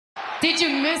Did you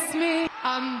miss me?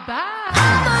 I'm back.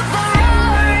 I'm a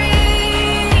Ferrari,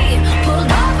 pulled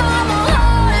off on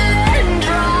Mulholland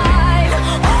Drive.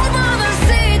 Over the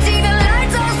city, the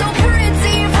lights are so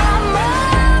pretty from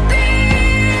up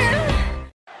here.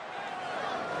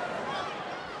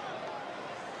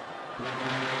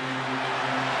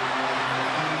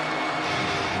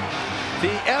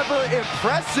 The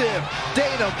ever-impressive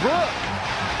Dana Brooke.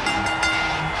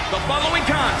 The following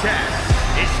contest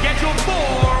is scheduled for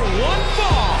one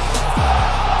fall.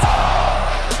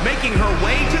 Making her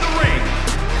way to the ring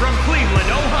from Cleveland,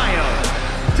 Ohio,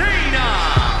 Dana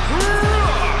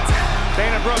Brooke.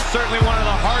 Dana Brooke, certainly one of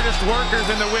the hardest workers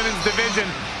in the women's division.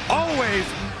 Always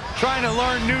trying to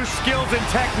learn new skills and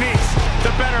techniques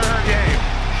to better her game.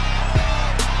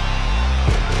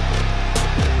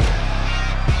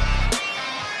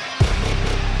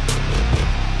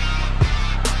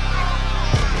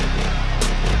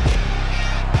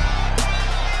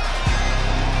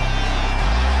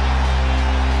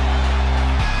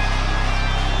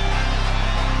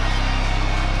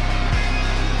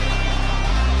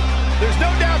 There's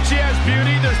no doubt she has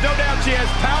beauty, there's no doubt she has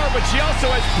power, but she also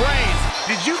has brains.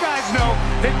 Did you guys know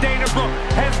that Dana Brooke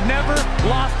has never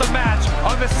lost a match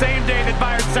on the same day that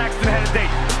Byron Saxton had a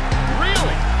date?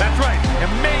 Really? That's right.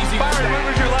 Amazing. Byron, when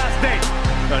was your last date?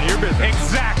 None of your business.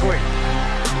 Exactly.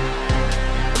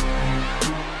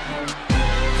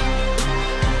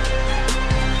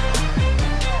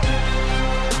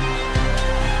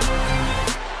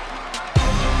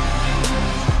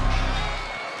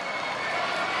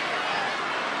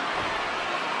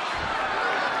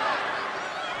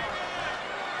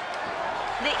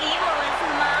 The evil is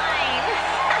mine.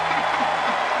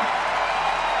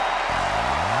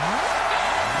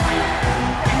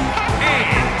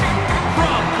 And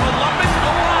from Columbus,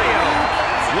 Ohio,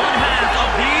 one half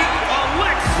of the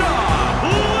Alexa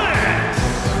Bliss.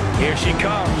 Here she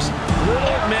comes,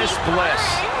 Little Miss Bliss.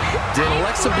 Did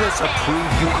Alexa Bliss approve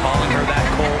you calling her that,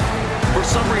 Cole? For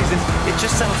some reason, it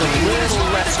just sounds a little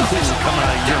less cool coming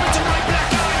out of your mouth.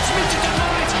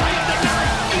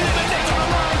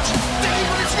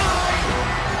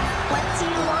 What do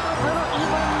you want, little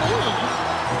evil me?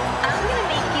 I'm gonna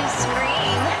make you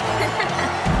scream.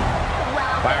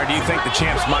 Byron, do you think the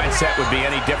champ's mindset would be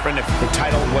any different if the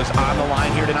title was on the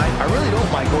line here tonight? I really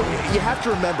don't, Michael. You have to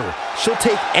remember, she'll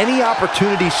take any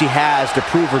opportunity she has to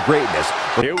prove her greatness.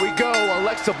 Here we go.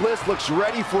 Alexa Bliss looks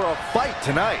ready for a fight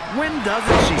tonight. When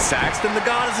doesn't she, Saxton? The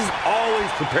goddess is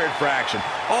always prepared for action,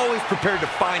 always prepared to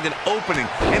find an opening,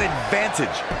 an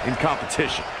advantage in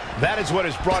competition. That is what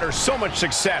has brought her so much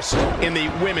success in the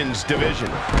women's division.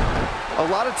 A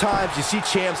lot of times you see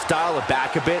champs dial it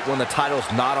back a bit when the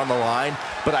title's not on the line,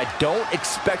 but I don't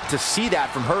expect to see that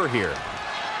from her here.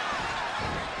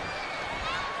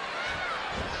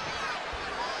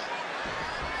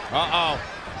 Uh-oh.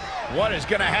 What is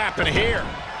going to happen here?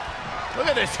 Look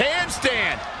at this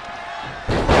handstand.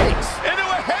 Thanks. Into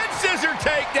a head scissor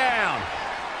takedown.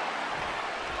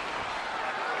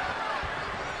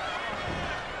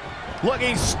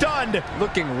 Looking stunned.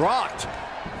 Looking rocked.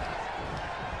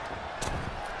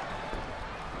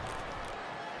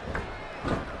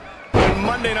 When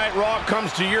Monday Night Raw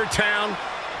comes to your town,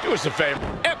 do us a favor.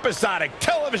 Episodic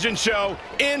television show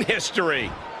in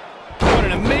history. What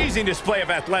an amazing display of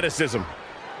athleticism.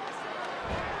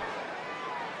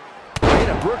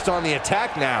 Dana Brooke's on the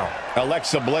attack now.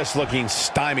 Alexa Bliss looking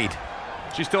stymied.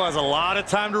 She still has a lot of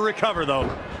time to recover, though.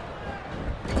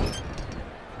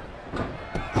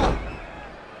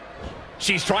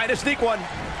 She's trying to sneak one.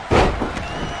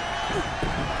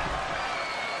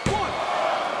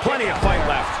 Plenty of fight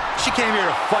left. She came here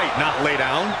to fight, not lay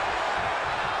down.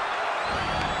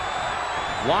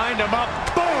 Lined him up.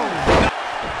 Boom!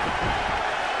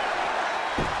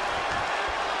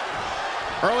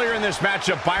 Earlier in this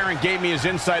matchup, Byron gave me his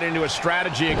insight into a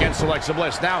strategy against Alexa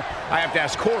Bliss. Now, I have to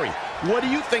ask Corey, what do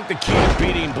you think the key to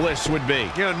beating Bliss would be?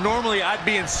 You know, normally I'd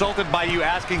be insulted by you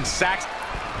asking Sax.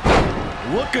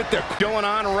 Look at the going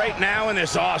on right now in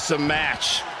this awesome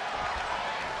match.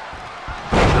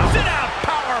 Sit out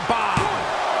powerbomb.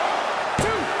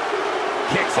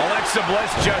 Kicks. Alexa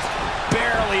Bliss just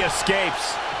barely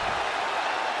escapes.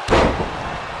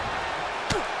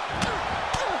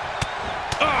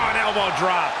 Oh, an elbow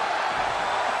drop.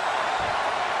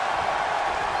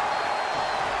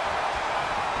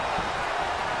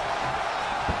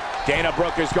 Dana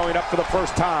Brooke is going up for the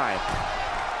first time.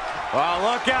 Oh,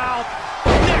 look out.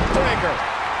 Neck breaker.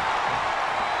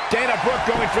 Dana Brooke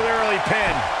going for the early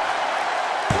pin.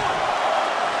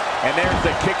 And there's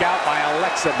the kick out by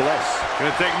Alexa Bliss.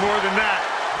 Gonna take more than that.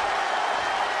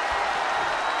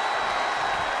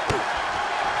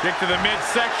 Kick to the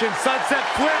midsection, sunset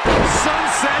flip,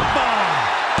 sunset bomb.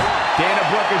 Dana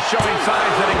Brooke is showing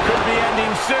signs that it could be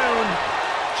ending soon.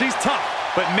 She's tough,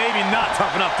 but maybe not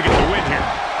tough enough to get the win here.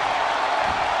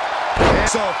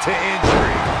 Insult to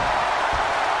injury.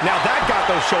 Now that got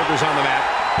those shoulders on the mat.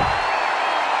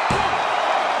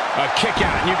 A kick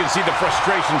out, and you can see the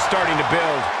frustration starting to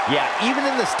build. Yeah, even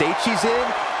in the state she's in,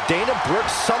 Dana Brooke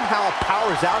somehow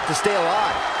powers out to stay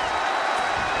alive.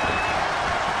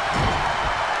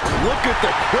 Look at the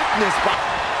quickness.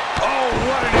 Oh,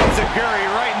 what an enziguri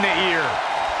right in the ear.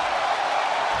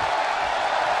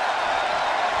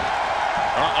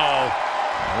 Uh-oh.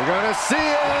 We're gonna see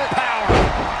it. Power.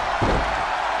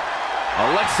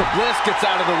 Alexa Bliss gets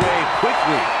out of the way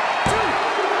quickly.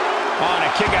 On a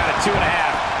kick out at 2.5.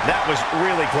 That was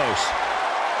really close.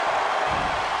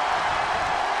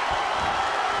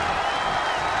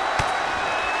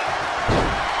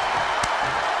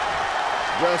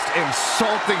 Just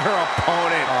insulting her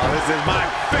opponent. Oh, this is my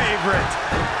favorite.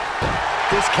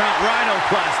 Discount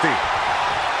rhinoplasty.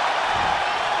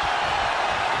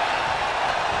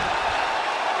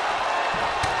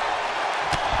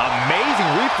 Amazing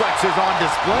reflexes on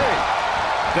display.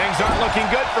 Things aren't looking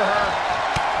good for her.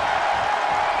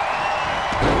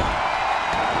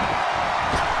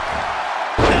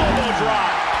 Elbow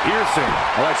drop. Piercing.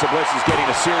 Alexa Bliss is getting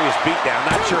a serious beatdown.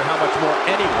 Not sure how much more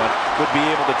anyone would be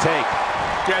able to take.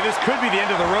 Yeah, this could be the end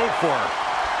of the road for her.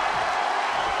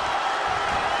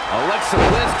 Alexa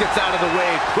Bliss gets out of the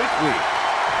way quickly.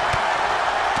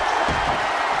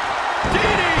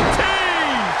 DDT!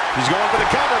 He's going for the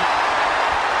cover.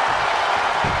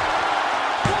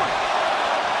 1,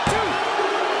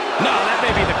 2. No, that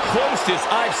may be the closest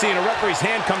I've seen a referee's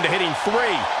hand come to hitting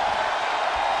 3.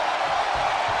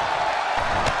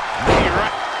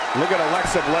 Look at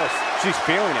Alexa Bliss. She's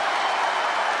feeling it.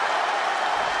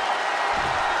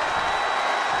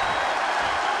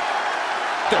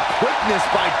 The quickness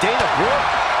by Dana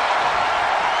Brooke.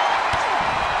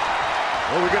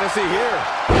 What are we going to see here?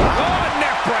 Oh,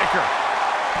 neck breaker.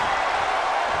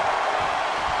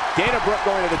 Dana Brooke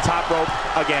going to the top rope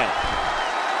again.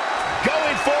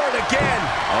 Going forward again.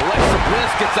 Alexa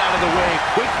Bliss gets out of the way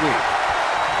quickly.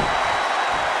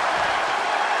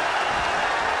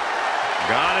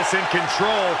 Goddess in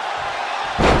control.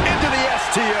 Into the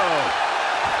STO.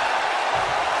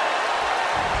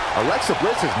 Alexa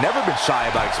Bliss has never been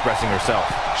shy about expressing herself.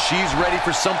 She's ready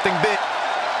for something big.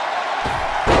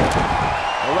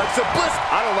 Alexa Bliss.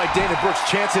 I don't like Dana Brooke's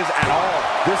chances at all.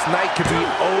 This night could be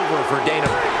over for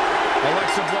Dana.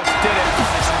 Alexa Bliss did it.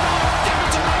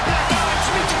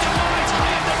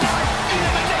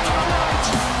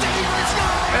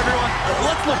 Everyone,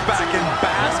 let's look back and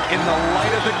bask in the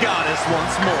light of the goddess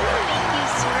once more. Make you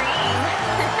scream.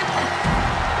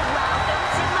 Welcome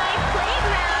to my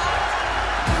playground.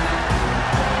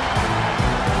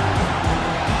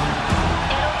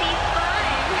 It'll be fun.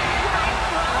 I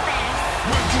promise.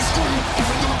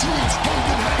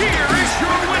 Here is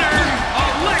your winner,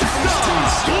 Alexa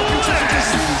Bliss.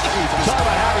 Talk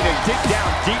about having to dig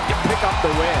down deep to pick up the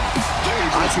win.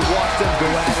 I could watch them go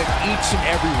at it each and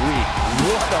every week.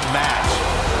 What a match.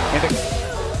 And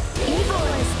Evil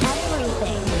is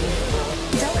everything.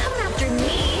 Don't come after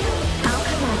me. I'll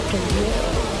come after you.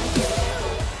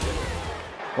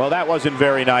 well, that wasn't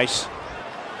very nice.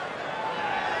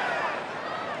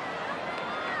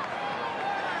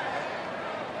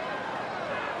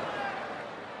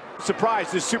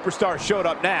 Surprised this superstar showed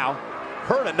up now.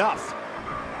 Heard enough.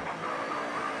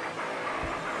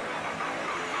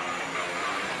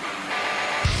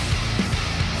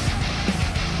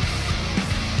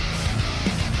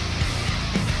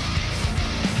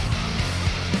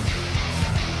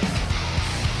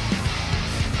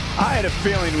 I had a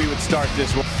feeling we would start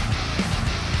this one.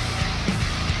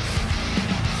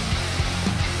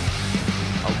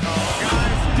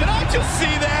 Did I just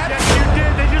see that? Yes, you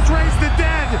did. They just raised the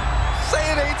dead. Say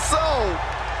it ain't so.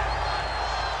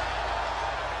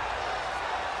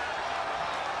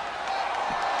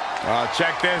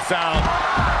 Check this out.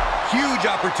 Huge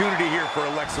opportunity here for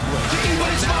Alexa Bliss.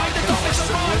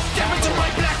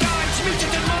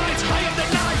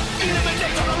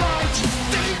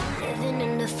 Living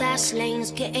in the fast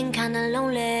lanes, getting kinda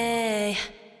lonely.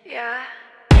 Yeah.